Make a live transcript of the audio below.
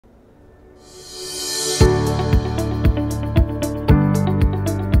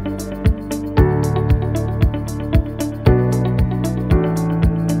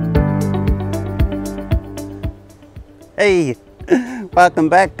Hey, welcome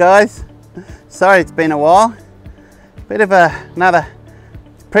back guys. Sorry it's been a while. Bit of another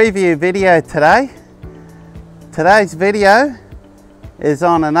preview video today. Today's video is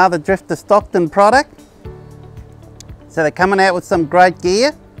on another Drifta Stockton product. So they're coming out with some great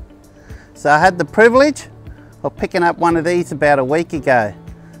gear. So I had the privilege of picking up one of these about a week ago.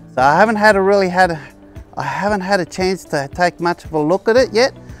 So I haven't had a chance to take much of a look at it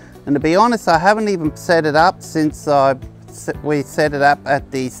yet. And to be honest, I haven't even set it up since we set it up at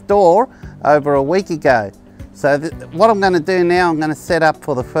the store over a week ago. So what I'm going to do now, I'm going to set up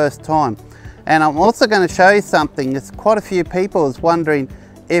for the first time. And I'm also going to show you something. There's quite a few people is wondering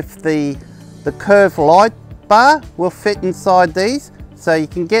if the curved light bar will fit inside these. So you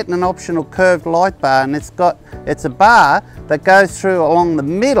can get an optional curved light bar, and it's a bar that goes through along the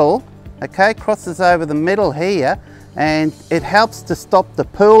middle, okay, crosses over the middle here, and it helps to stop the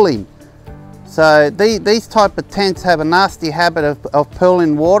pooling. So these type of tents have a nasty habit of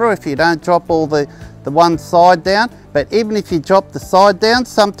pooling water if you don't drop all the one side down. But even if you drop the side down,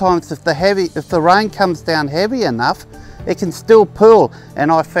 sometimes if the rain comes down heavy enough, it can still pool.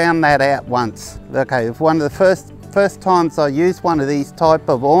 And I found that out once. Okay, one of the first times I used one of these type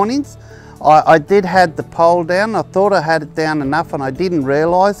of awnings, I did have the pole down. I thought I had it down enough and I didn't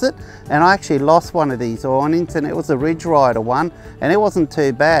realize it, and I actually lost one of these awnings, and it was a Ridge Rider one, and it wasn't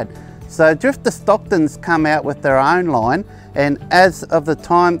too bad. So Drifta Stockton's come out with their own line, and as of the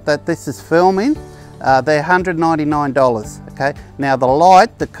time that this is filming, they're $199. Okay, now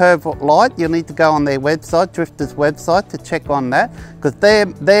the curved light, you'll need to go on their website, Drifta's website, to check on that, because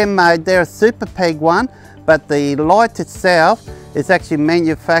they're a super peg one, but the light itself is actually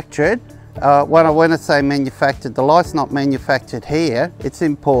manufactured. When I say manufactured, the light's not manufactured here, it's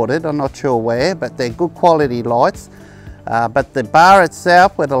imported. I'm not sure where, but they're good quality lights. But the bar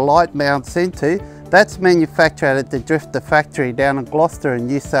itself, where the light mounts into, that's manufactured at the Drifta factory down in Gloucester in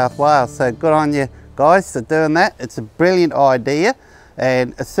New South Wales. So good on you guys for doing that. It's a brilliant idea,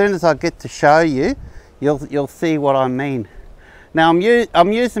 and as soon as I get to show you, you'll see what I mean. Now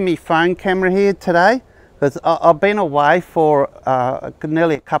I'm using my phone camera here today, because I've been away for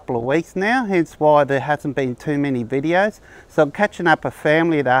nearly a couple of weeks now, hence why there hasn't been too many videos. So I'm catching up a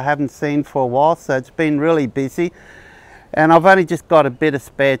family that I haven't seen for a while, so it's been really busy. And I've only just got a bit of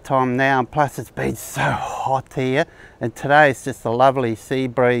spare time now, and plus it's been so hot here. And today it's just a lovely sea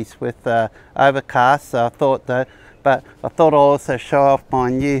breeze with overcast, so I thought but I thought I'll also show off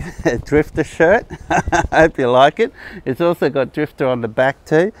my new Drifta shirt. I hope you like it. It's also got Drifta on the back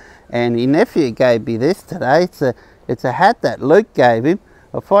too. And your nephew gave me this today. It's a hat that Luke gave him.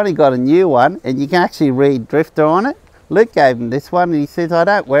 I finally got a new one, and you can actually read Drifta on it. Luke gave him this one, and he says, I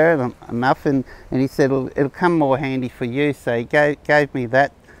don't wear it enough, and he said it'll come more handy for you. So he gave me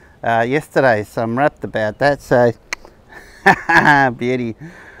that yesterday, so I'm wrapped about that. So, beauty.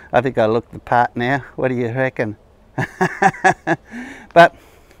 I think I look the part now. What do you reckon? But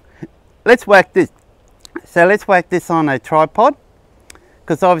let's whack this. So let's whack this on a tripod,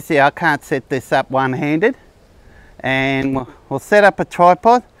 because obviously I can't set this up one-handed, and we'll set up a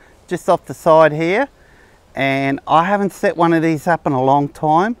tripod just off the side here. And I haven't set one of these up in a long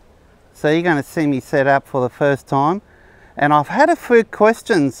time, so you're going to see me set up for the first time. And I've had a few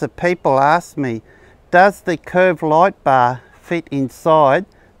questions that people ask me, does the curved light bar fit inside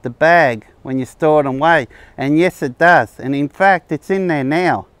the bag when you store it away? And yes, it does, and in fact it's in there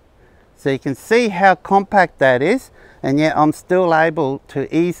now. So you can see how compact that is, and yet I'm still able to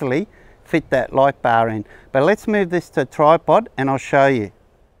easily fit that light bar in. But let's move this to a tripod and I'll show you.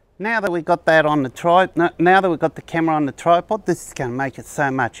 Now that we've got that on the now that we've got the camera on the tripod, this is going to make it so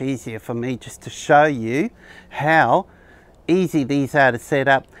much easier for me just to show you how easy these are to set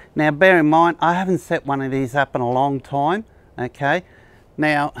up. Now bear in mind, I haven't set one of these up in a long time. Okay,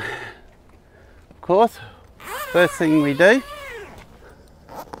 now of course, first thing we do,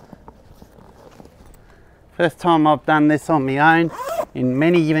 first time I've done this on my own in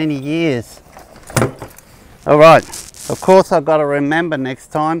many years. All right, of course I've got to remember next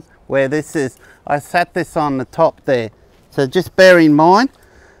time where this is. I sat this on the top there, so just bear in mind.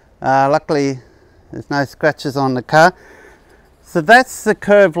 Luckily there's no scratches on the car. So that's the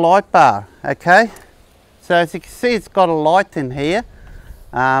curved light bar. Okay, so as you can see, it's got a light in here,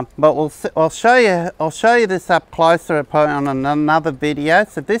 but I'll show you this up closer on another video.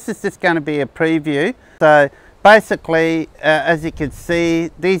 So this is just going to be a preview. So basically, as you can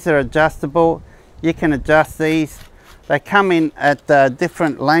see, these are adjustable. You can adjust these. They come in at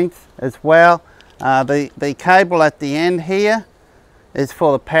different lengths as well. The cable at the end here is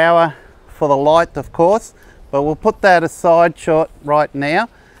for the power for the light, of course, but we'll put that aside short right now,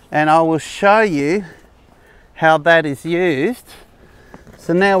 and I will show you how that is used.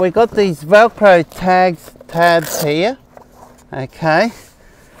 So now we've got these Velcro tabs here, okay.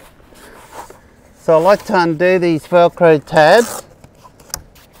 So I like to undo these Velcro tabs.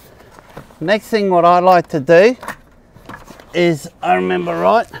 Next thing what I like to do is, I remember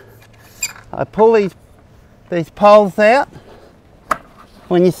right, I pull these poles out.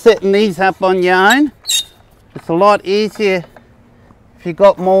 When you're setting these up on your own, it's a lot easier if you've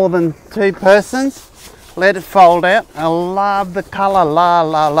got more than 2 persons. Let it fold out. I love the colour,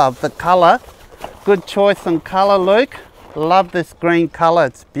 love the colour. Good choice on colour, Luke. Love this green colour,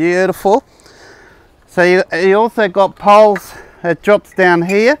 it's beautiful. So you also got poles that drops down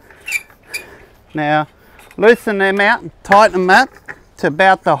here. Now loosen them out and tighten them up to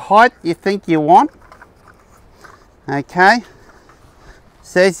about the height you think you want. Okay.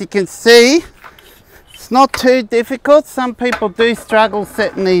 So as you can see, it's not too difficult. Some people do struggle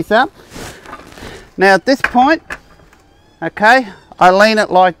setting these up. Now at this point, okay, I lean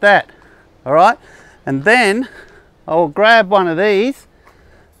it like that, all right? And then I will grab one of these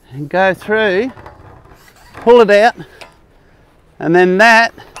and go through, pull it out, and then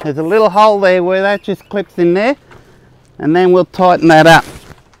there's a little hole there where that just clips in there, and then we'll tighten that up.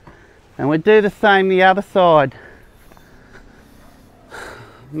 And we'll do the same the other side.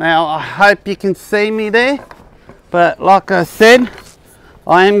 Now I hope you can see me there, but like I said,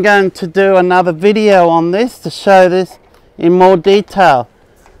 I am going to do another video on this to show this in more detail.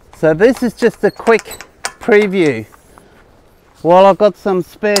 So this is just a quick preview while I've got some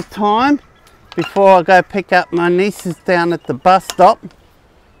spare time before I go pick up my nieces down at the bus stop.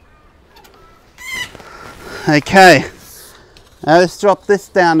 Okay, now let's drop this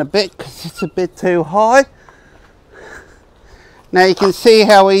down a bit because it's a bit too high. Now you can see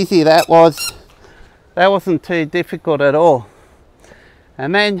how easy that was. That wasn't too difficult at all.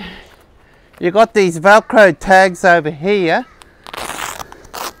 And then you got these Velcro tags over here.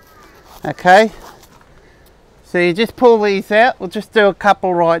 Okay, so you just pull these out. We'll just do a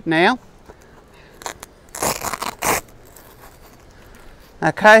couple right now.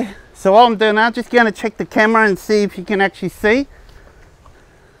 Okay, so what I'm doing now, I'm just going to check the camera and see if you can actually see.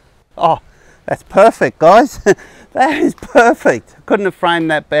 Oh, that's perfect, guys. That is perfect. I couldn't have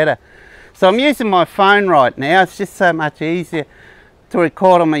framed that better. So I'm using my phone right now. It's just so much easier to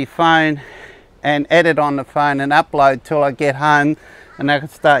record on my phone and edit on the phone and upload till I get home and I can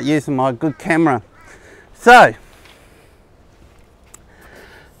start using my good camera. So,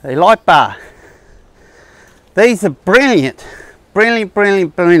 the Lightbar. These are brilliant. Brilliant,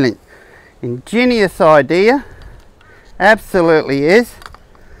 brilliant, brilliant. Ingenious idea. Absolutely is.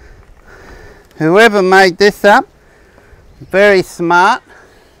 Whoever made this up, very smart.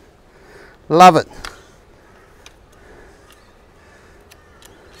 Love it.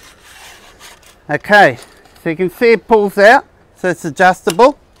 Okay, so you can see it pulls out, so it's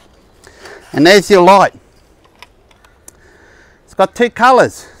adjustable. And there's your light. It's got 2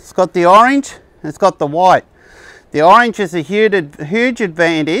 colours. It's got the orange and it's got the white. The orange is a huge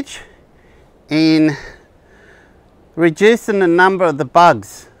advantage in reducing the number of the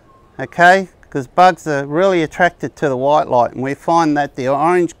bugs, okay? Because bugs are really attracted to the white light, and we find that the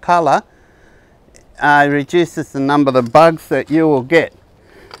orange colour reduces the number of the bugs that you will get.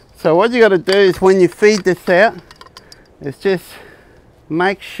 So what you got to do is when you feed this out, is just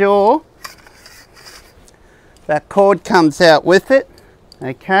make sure that cord comes out with it,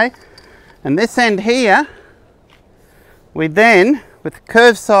 okay? And this end here, we then, with the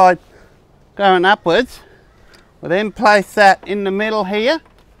curved side going upwards, we'll then place that in the middle here,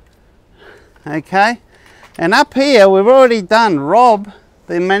 okay? And up here, we've already done. Rob,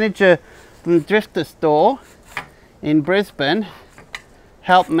 the manager from the Drifta store in Brisbane,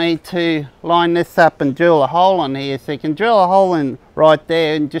 helped me to line this up and drill a hole in here. So you can drill a hole in right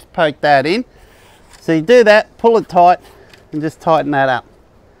there and just poke that in. So you do that, pull it tight and just tighten that up.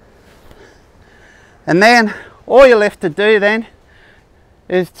 And then all you're left to do then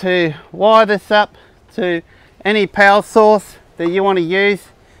is to wire this up to any power source that you want to use.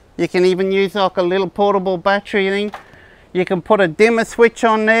 You can even use like a little portable battery thing. You can put a dimmer switch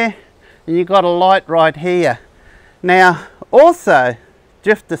on there and you've got a light right here. Now also,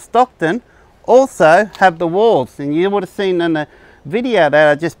 Drifta Stockton also have the walls, and you would have seen in the video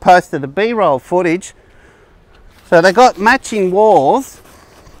that I just posted the B-roll footage. So they got matching walls.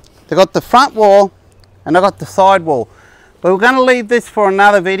 They got the front wall and I got the side wall. But we're going to leave this for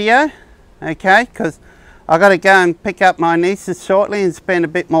another video, okay? Because I got to go and pick up my nieces shortly and spend a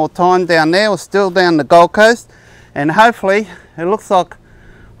bit more time down there. We're still down the Gold Coast, and hopefully it looks like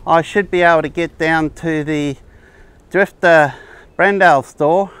I should be able to get down to the Drifta Brendale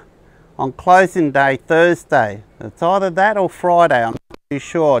store on closing day Thursday. It's either that or Friday, I'm not too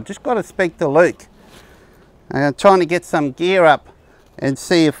sure. Just got to speak to Luke. I'm trying to get some gear up and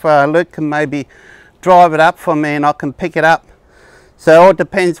see if Luke can maybe drive it up for me and I can pick it up. So it all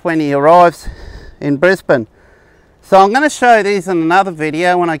depends when he arrives in Brisbane. So I'm going to show these in another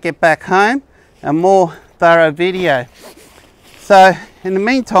video when I get back home, a more thorough video. So in the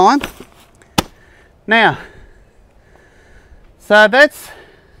meantime, now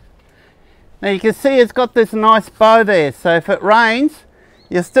you can see it's got this nice bow there, so if it rains,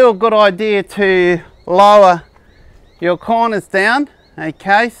 it's still a good idea to lower your corners down.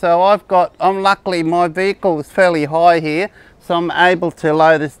 Okay, so I'm luckily my vehicle is fairly high here, so I'm able to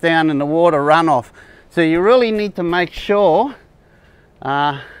lower this down in the water runoff. So you really need to make sure,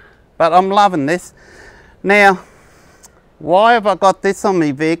 but I'm loving this. Now, why have I got this on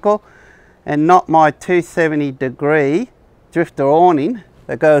my vehicle and not my 270-degree Drifta awning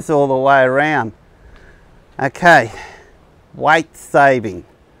that goes all the way around? Okay, weight saving,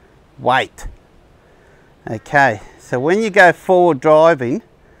 weight. Okay, so when you go forward driving,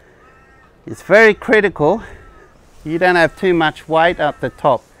 it's very critical you don't have too much weight up the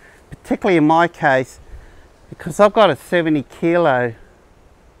top, particularly in my case, because I've got a 70-kilo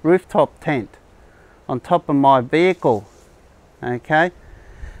rooftop tent on top of my vehicle. Okay,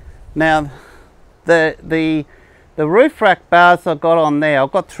 now the roof rack bars I've got on there,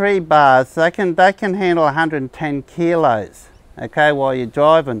 I've got 3 bars. They can handle 110 kilos, okay, while you're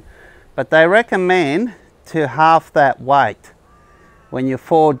driving, but they recommend to half that weight when you're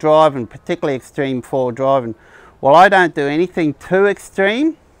forward driving, particularly extreme forward driving. Well, I don't do anything too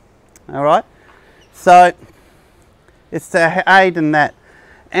extreme, all right, so it's to aid in that.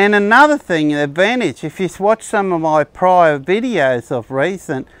 And another thing, an advantage, if you watch some of my prior videos of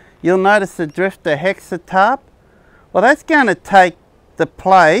recent, you'll notice the Drifta Hexa tarp. Well, that's going to take the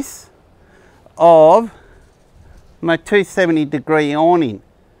place of my 270-degree awning.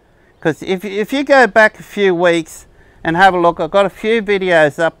 Because if you go back a few weeks and have a look, I've got a few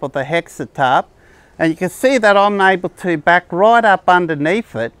videos up of the Hexa tarp, and you can see that I'm able to back right up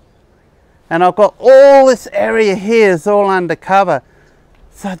underneath it, and I've got all this area here is all under cover.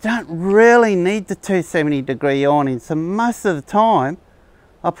 So I don't really need the 270-degree awning. So most of the time,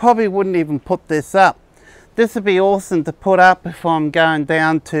 I probably wouldn't even put this up. This would be awesome to put up if I'm going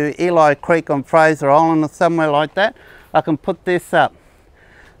down to Eli Creek on Fraser Island or somewhere like that. I can put this up.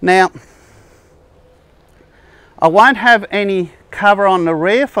 Now, I won't have any cover on the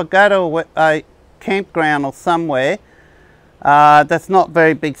rear. If I go to a campground or somewhere, that's not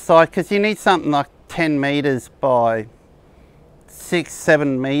very big site, because you need something like 10 meters by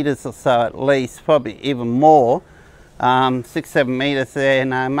 6-7 meters or so at least, probably even more. 6-7 meters there,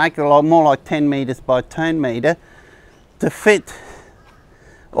 and make it a lot more like 10 meters by 10 meter to fit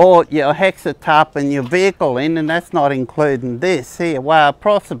all your Hexa tarp and your vehicle in, and that's not including this here. Well,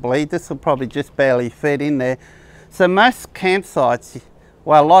 possibly this will probably just barely fit in there. So most campsites,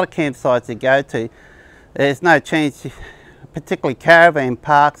 well, a lot of campsites you go to, there's no chance, particularly caravan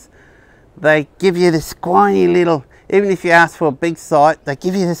parks, they give you this scrawny little, even if you ask for a big site, they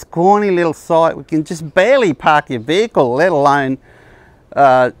give you this scrawny little site where you can just barely park your vehicle, let alone,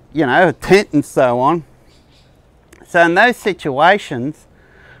 you know, a tent and so on. So in those situations,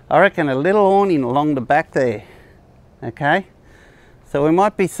 I reckon a little awning along the back there, okay? So there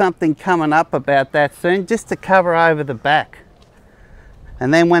might be something coming up about that soon, just to cover over the back.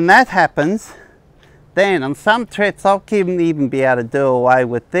 And then when that happens, then on some trips I'll even be able to do away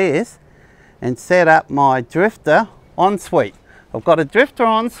with this and set up my Drifta ensuite. I've got a Drifta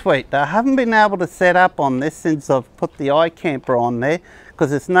ensuite that I haven't been able to set up on this since I've put the iCamper on there,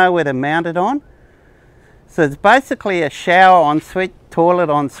 because there's nowhere to mount it on. So it's basically a shower ensuite, toilet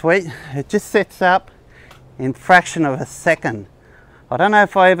ensuite. It just sets up in fraction of a second. I don't know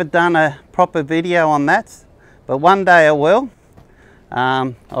if I ever done a proper video on that, but one day I will.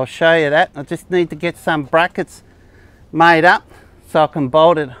 I'll show you that. I just need to get some brackets made up so I can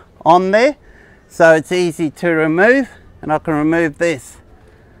bolt it on there, so it's easy to remove, and I can remove this.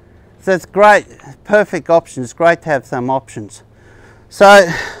 So it's great, perfect options. Great to have some options. So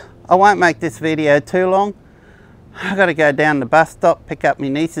I won't make this video too long. I've got to go down the bus stop, pick up my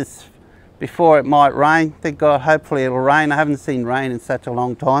nieces before it might rain. Thank God, hopefully it'll rain. I haven't seen rain in such a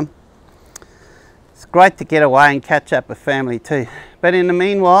long time. It's great to get away and catch up with family too. But in the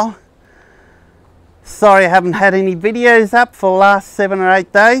meanwhile, sorry I haven't had any videos up for the last 7 or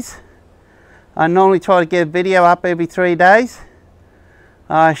 8 days. I normally try to get a video up every 3 days.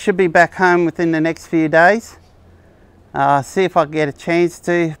 I should be back home within the next few days. See if I get a chance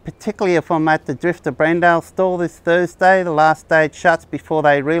to, particularly if I'm at the Drifta Brendale store this Thursday, the last day it shuts before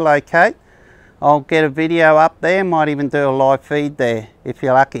they relocate. I'll get a video up there, might even do a live feed there if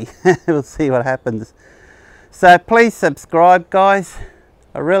you're lucky. We'll see what happens. So please subscribe, guys.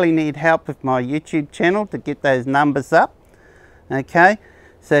 I really need help with my YouTube channel to get those numbers up. Okay,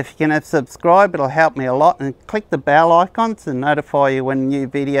 so if you can subscribe, it'll help me a lot, and click the bell icon to notify you when new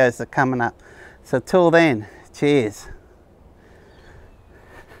videos are coming up. So till then, cheers.